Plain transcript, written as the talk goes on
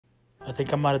I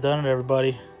think I might have done it,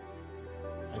 everybody.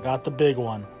 I got the big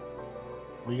one.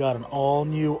 We got an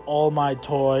all-new All Might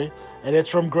toy, and it's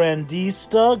from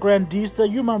Grandista. Grandista,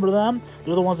 you remember them?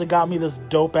 They're the ones that got me this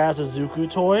dope-ass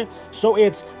Izuku toy. So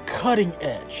it's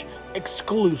cutting-edge,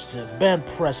 exclusive, Ban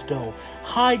Presto,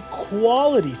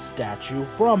 high-quality statue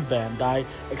from Bandai,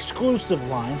 exclusive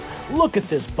lines. Look at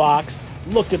this box,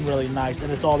 looking really nice,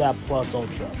 and it's all that plus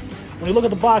ultra. When you look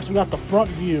at the box, we got the front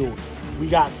view, we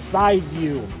got side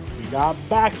view, we got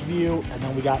back view, and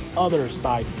then we got other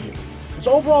side view.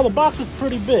 So overall, the box is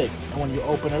pretty big, and when you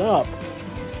open it up,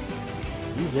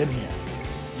 he's in here.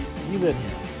 He's in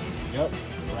here. Yep,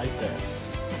 right there.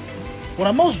 What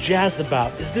I'm most jazzed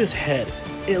about is this head.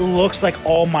 It looks like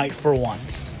All Might for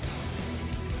once.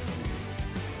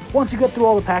 Once you get through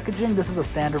all the packaging, this is a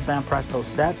standard Ban Presto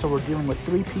set, so we're dealing with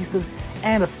 3 pieces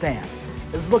and a stand.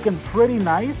 It's looking pretty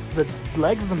nice. The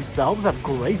legs themselves have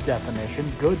great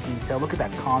definition, good detail. Look at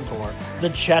that contour. The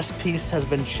chest piece has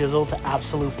been chiseled to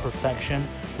absolute perfection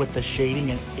with the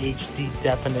shading and HD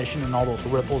definition and all those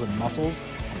ripples and muscles.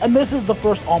 And this is the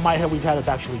first All Might head we've had that's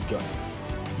actually good.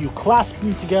 You clasp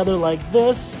him together like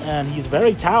this, and he's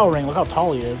very towering. Look how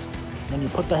tall he is. Then you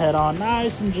put the head on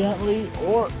nice and gently,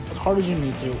 or as hard as you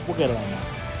need to. We'll get it on now.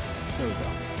 There we go.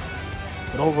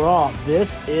 But overall,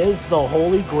 this is the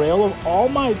holy grail of all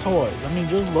my toys. I mean,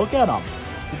 just look at them.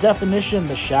 The definition,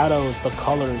 the shadows, the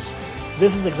colors.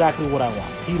 This is exactly what I want.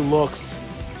 He looks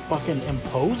fucking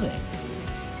imposing.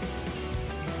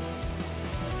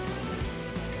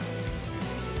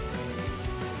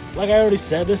 Like I already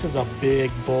said, this is a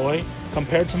big boy.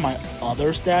 Compared to my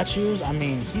other statues, I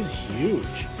mean, he's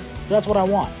huge. That's what I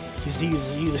want. He's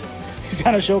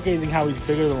kind of showcasing how he's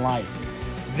bigger than life.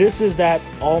 This is that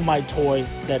All Might toy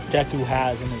that Deku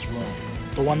has in his room.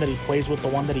 The one that he plays with, the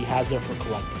one that he has there for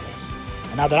collectibles.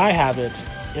 And now that I have it,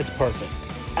 it's perfect.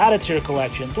 Add it to your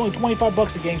collection. It's only $25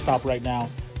 at GameStop right now,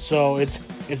 so it's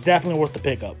definitely worth the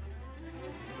pickup.